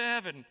 Up to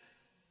heaven.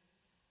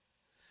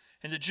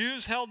 And the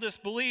Jews held this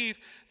belief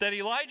that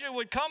Elijah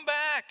would come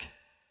back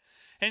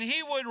and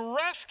he would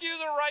rescue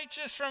the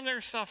righteous from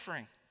their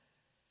suffering.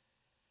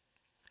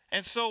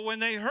 And so when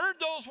they heard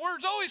those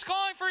words, oh, he's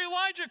calling for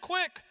Elijah,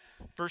 quick.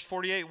 Verse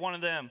 48, one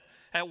of them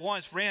at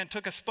once ran,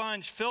 took a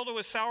sponge, filled it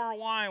with sour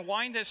wine,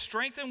 wine that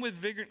strengthened with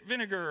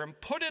vinegar, and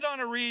put it on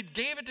a reed,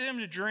 gave it to him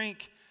to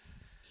drink.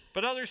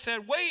 But others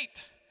said,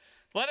 wait,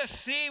 let us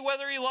see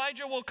whether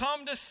Elijah will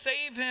come to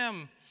save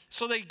him.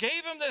 So they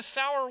gave him this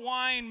sour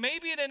wine,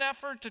 maybe in an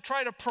effort to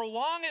try to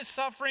prolong his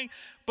suffering,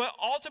 but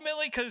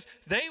ultimately because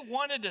they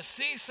wanted to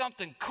see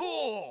something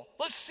cool.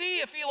 Let's see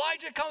if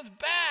Elijah comes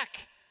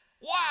back.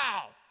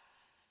 Wow.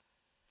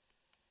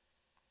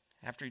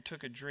 After he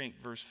took a drink,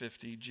 verse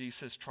 50,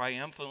 Jesus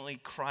triumphantly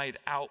cried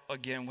out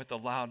again with a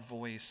loud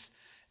voice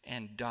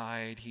and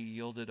died. He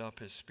yielded up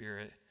his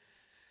spirit.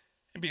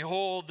 And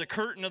behold, the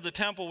curtain of the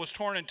temple was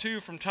torn in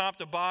two from top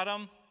to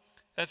bottom.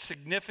 That's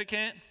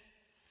significant.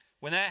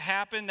 When that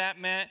happened, that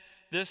meant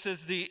this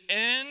is the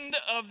end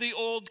of the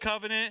old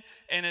covenant,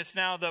 and it's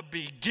now the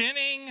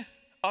beginning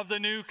of the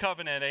new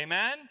covenant.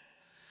 Amen?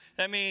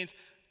 That means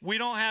we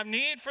don't have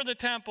need for the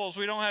temples.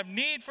 We don't have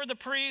need for the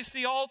priests,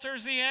 the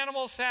altars, the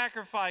animal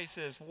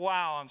sacrifices.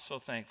 Wow, I'm so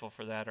thankful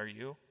for that. Are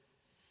you?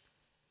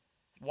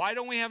 Why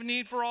don't we have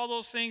need for all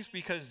those things?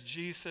 Because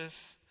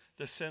Jesus,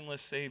 the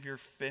sinless Savior,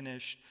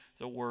 finished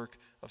the work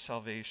of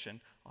salvation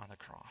on the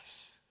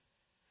cross.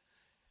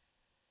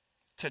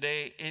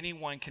 Today,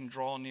 anyone can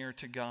draw near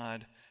to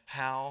God.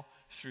 How?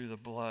 Through the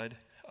blood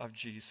of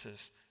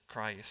Jesus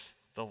Christ,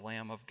 the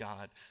Lamb of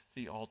God,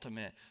 the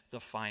ultimate, the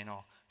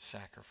final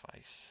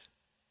sacrifice.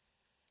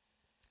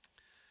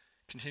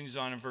 Continues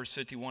on in verse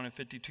 51 and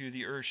 52,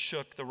 the earth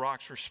shook, the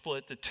rocks were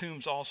split, the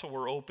tombs also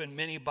were opened.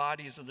 Many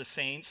bodies of the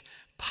saints,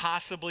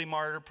 possibly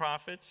martyr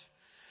prophets,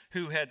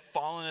 who had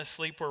fallen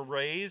asleep were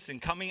raised,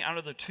 and coming out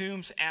of the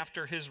tombs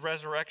after his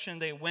resurrection,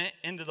 they went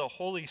into the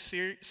holy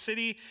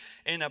city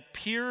and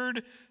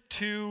appeared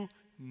to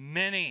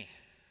many.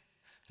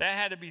 That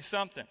had to be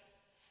something,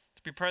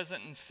 to be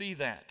present and see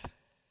that.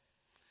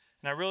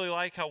 And I really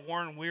like how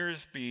Warren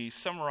Wiersbe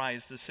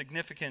summarized the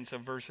significance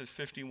of verses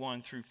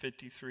 51 through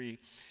 53.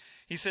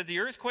 He said, the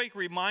earthquake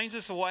reminds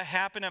us of what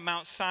happened at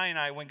Mount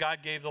Sinai when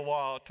God gave the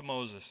law to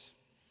Moses.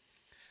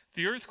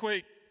 The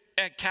earthquake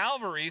at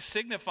Calvary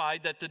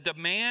signified that the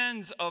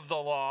demands of the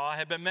law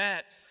had been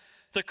met.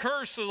 The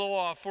curse of the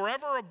law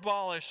forever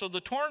abolished. So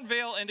the torn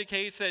veil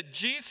indicates that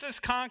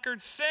Jesus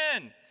conquered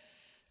sin.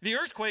 The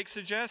earthquake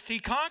suggests he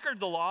conquered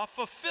the law,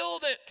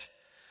 fulfilled it.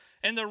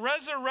 And the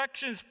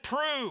resurrections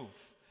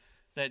prove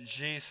that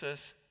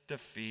Jesus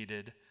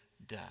defeated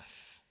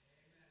death.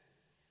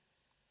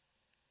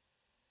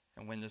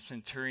 And when the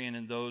centurion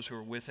and those who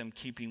were with him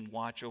keeping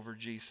watch over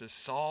Jesus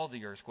saw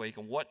the earthquake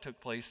and what took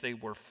place, they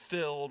were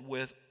filled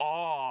with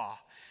awe.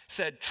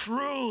 Said,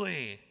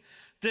 truly,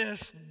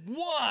 this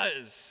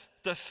was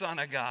the Son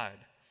of God.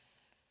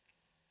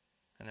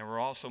 And there were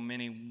also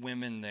many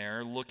women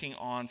there looking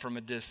on from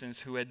a distance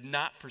who had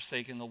not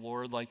forsaken the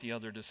Lord like the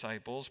other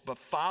disciples, but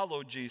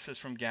followed Jesus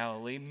from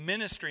Galilee,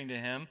 ministering to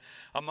him,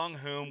 among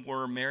whom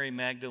were Mary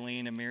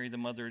Magdalene and Mary the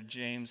mother of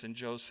James and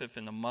Joseph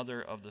and the mother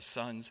of the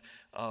sons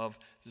of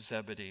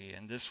Zebedee.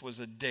 And this was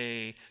a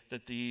day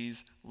that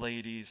these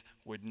ladies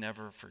would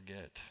never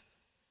forget.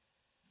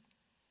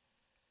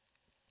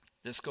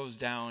 This goes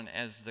down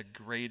as the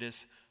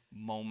greatest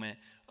moment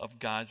of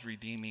God's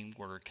redeeming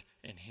work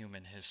in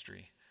human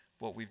history,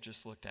 what we've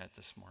just looked at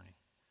this morning.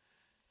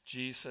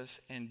 Jesus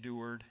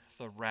endured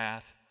the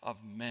wrath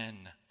of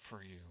men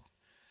for you,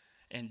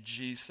 and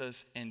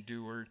Jesus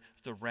endured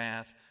the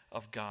wrath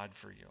of God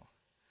for you.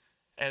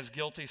 As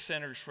guilty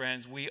sinners,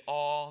 friends, we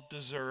all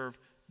deserve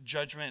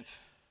judgment.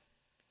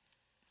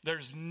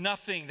 There's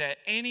nothing that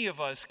any of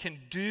us can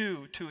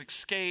do to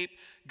escape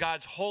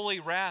God's holy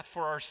wrath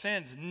for our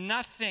sins.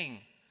 Nothing.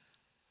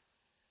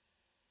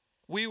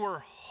 We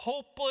were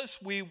hopeless,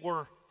 we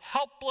were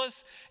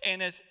helpless,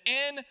 and it's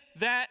in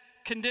that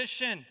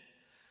condition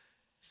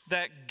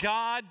that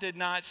God did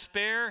not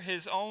spare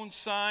his own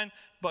son,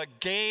 but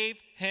gave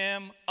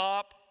him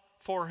up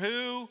for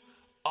who?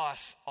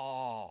 Us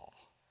all.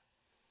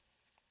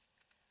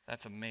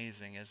 That's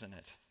amazing, isn't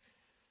it?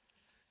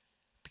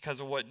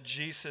 Because of what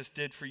Jesus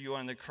did for you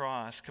on the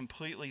cross,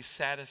 completely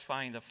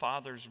satisfying the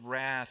Father's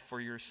wrath for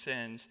your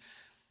sins,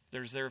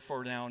 there's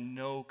therefore now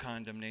no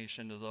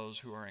condemnation to those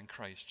who are in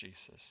Christ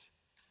Jesus.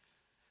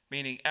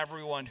 Meaning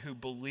everyone who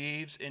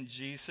believes in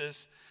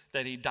Jesus,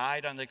 that he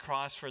died on the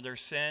cross for their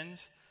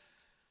sins,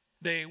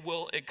 they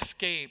will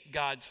escape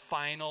God's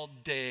final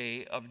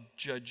day of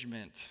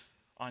judgment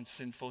on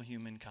sinful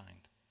humankind.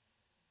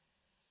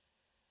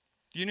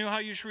 Do you know how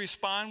you should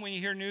respond when you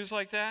hear news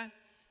like that?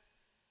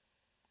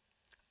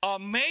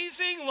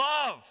 Amazing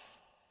love.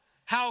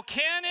 How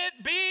can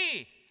it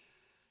be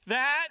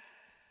that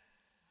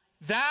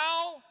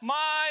thou,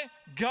 my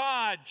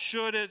God,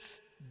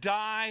 shouldest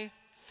die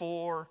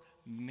for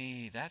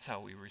me? That's how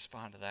we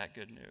respond to that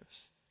good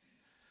news.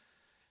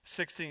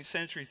 16th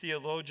century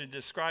theologian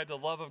described the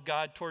love of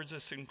God towards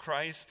us in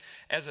Christ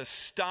as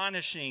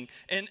astonishing,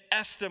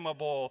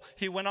 inestimable.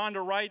 He went on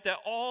to write that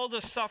all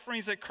the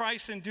sufferings that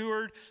Christ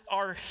endured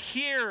are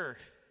here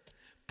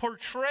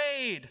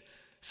portrayed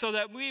so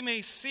that we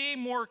may see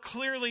more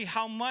clearly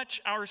how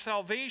much our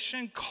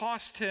salvation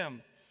cost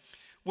him.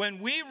 When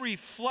we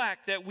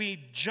reflect that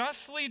we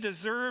justly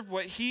deserved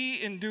what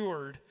he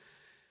endured,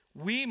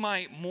 we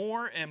might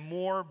more and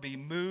more be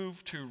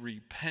moved to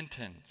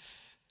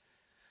repentance.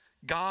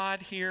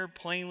 God here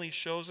plainly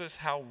shows us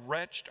how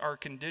wretched our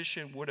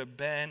condition would have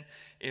been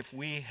if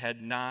we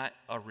had not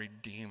a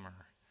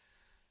Redeemer.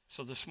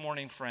 So this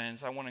morning,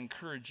 friends, I want to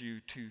encourage you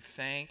to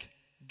thank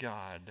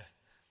God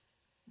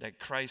that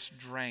Christ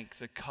drank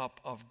the cup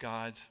of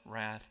God's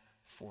wrath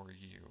for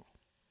you.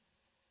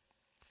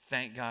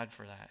 Thank God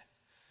for that.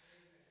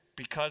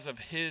 Because of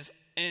his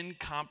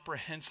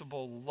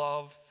incomprehensible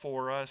love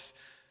for us,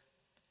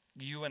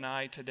 you and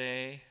I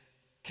today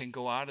can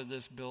go out of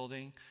this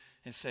building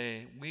and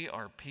say, we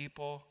are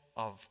people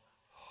of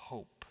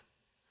hope.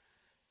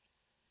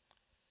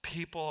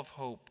 People of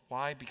hope.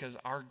 Why? Because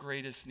our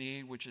greatest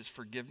need, which is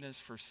forgiveness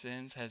for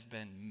sins, has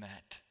been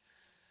met.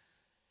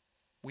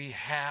 We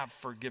have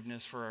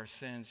forgiveness for our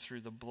sins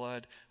through the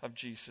blood of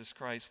Jesus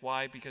Christ.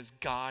 Why? Because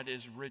God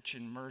is rich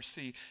in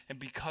mercy, and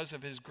because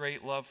of his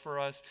great love for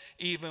us,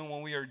 even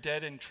when we are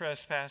dead in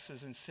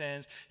trespasses and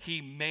sins,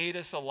 he made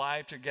us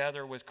alive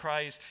together with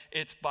Christ.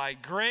 It's by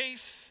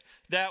grace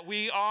that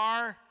we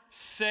are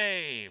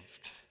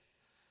saved.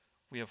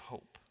 We have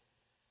hope.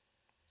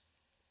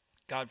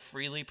 God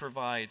freely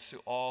provides to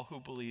all who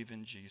believe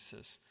in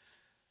Jesus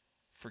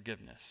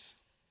forgiveness.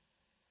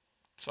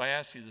 So I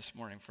ask you this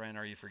morning, friend,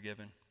 are you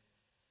forgiven?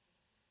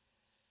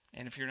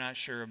 And if you're not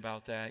sure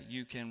about that,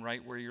 you can,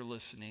 right where you're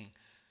listening,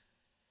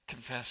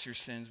 confess your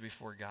sins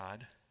before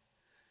God.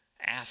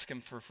 Ask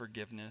him for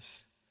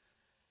forgiveness.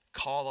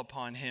 Call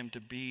upon him to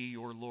be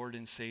your Lord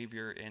and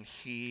Savior, and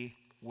he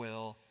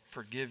will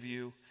forgive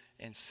you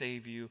and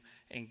save you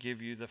and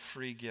give you the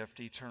free gift,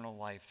 eternal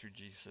life through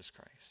Jesus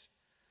Christ.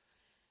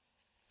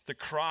 The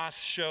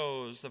cross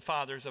shows the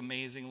Father's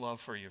amazing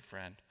love for you,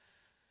 friend.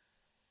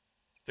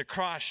 The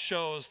cross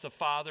shows the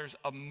Father's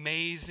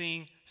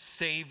amazing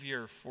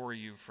Savior for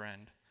you,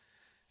 friend.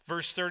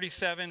 Verse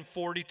 37,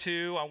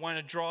 42, I want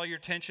to draw your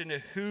attention to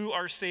who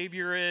our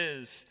Savior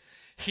is.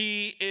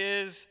 He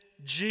is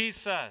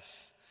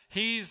Jesus.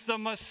 He's the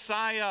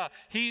Messiah.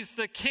 He's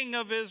the King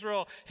of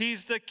Israel.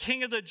 He's the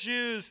King of the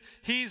Jews.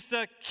 He's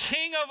the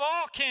King of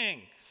all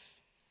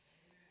kings.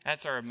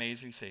 That's our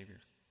amazing Savior.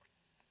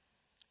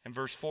 And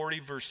verse 40,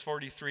 verse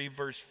 43,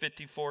 verse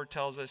 54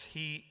 tells us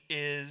he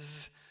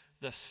is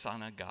the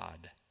Son of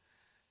God.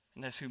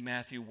 And that's who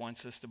Matthew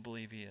wants us to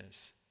believe he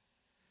is.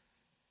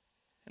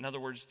 In other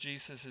words,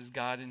 Jesus is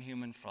God in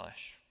human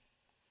flesh.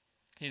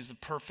 He's the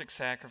perfect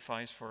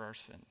sacrifice for our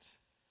sins.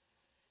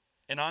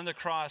 And on the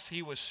cross,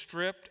 he was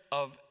stripped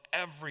of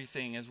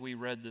everything, as we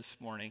read this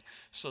morning,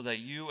 so that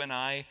you and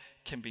I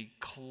can be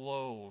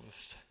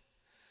clothed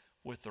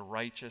with the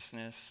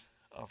righteousness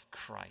of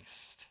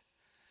Christ.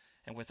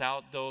 And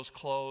without those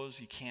clothes,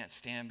 you can't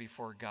stand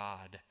before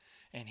God.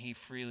 And he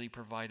freely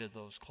provided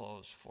those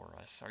clothes for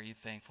us. Are you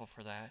thankful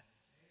for that?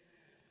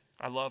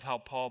 I love how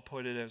Paul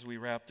put it as we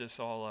wrap this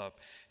all up.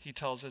 He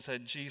tells us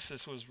that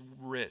Jesus was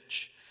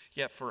rich,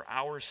 yet for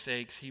our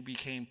sakes he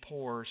became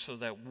poor so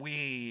that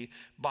we,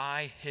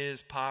 by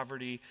his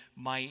poverty,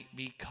 might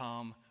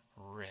become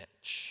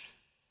rich.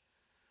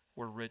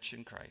 we're rich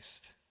in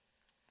Christ.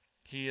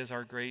 He is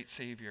our great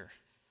Savior.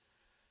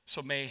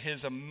 So may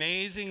his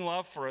amazing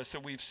love for us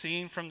that we've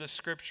seen from the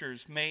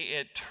scriptures, may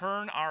it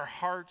turn our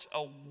hearts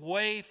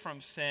away from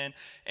sin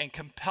and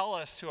compel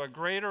us to a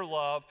greater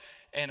love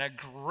and a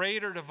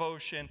greater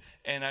devotion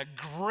and a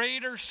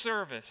greater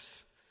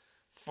service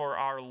for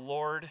our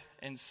Lord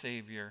and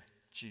Savior,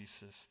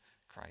 Jesus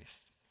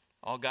Christ.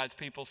 All God's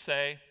people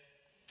say,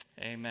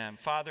 amen.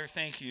 Father,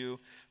 thank you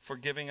for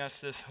giving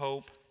us this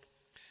hope.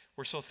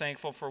 We're so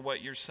thankful for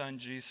what your son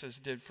Jesus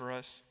did for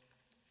us,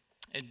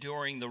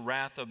 enduring the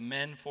wrath of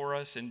men for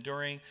us,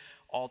 enduring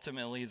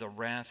ultimately the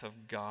wrath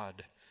of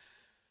God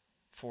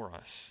for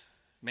us.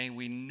 May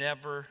we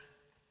never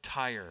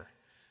tire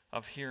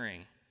of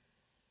hearing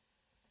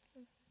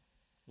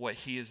what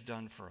he has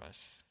done for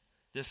us.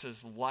 This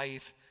is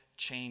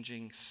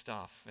life-changing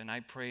stuff, and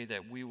I pray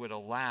that we would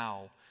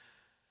allow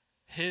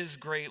his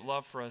great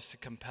love for us to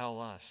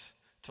compel us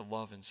to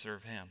love and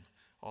serve him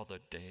all the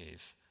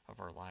days of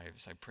our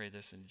lives. I pray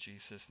this in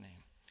Jesus'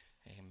 name.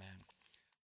 Amen.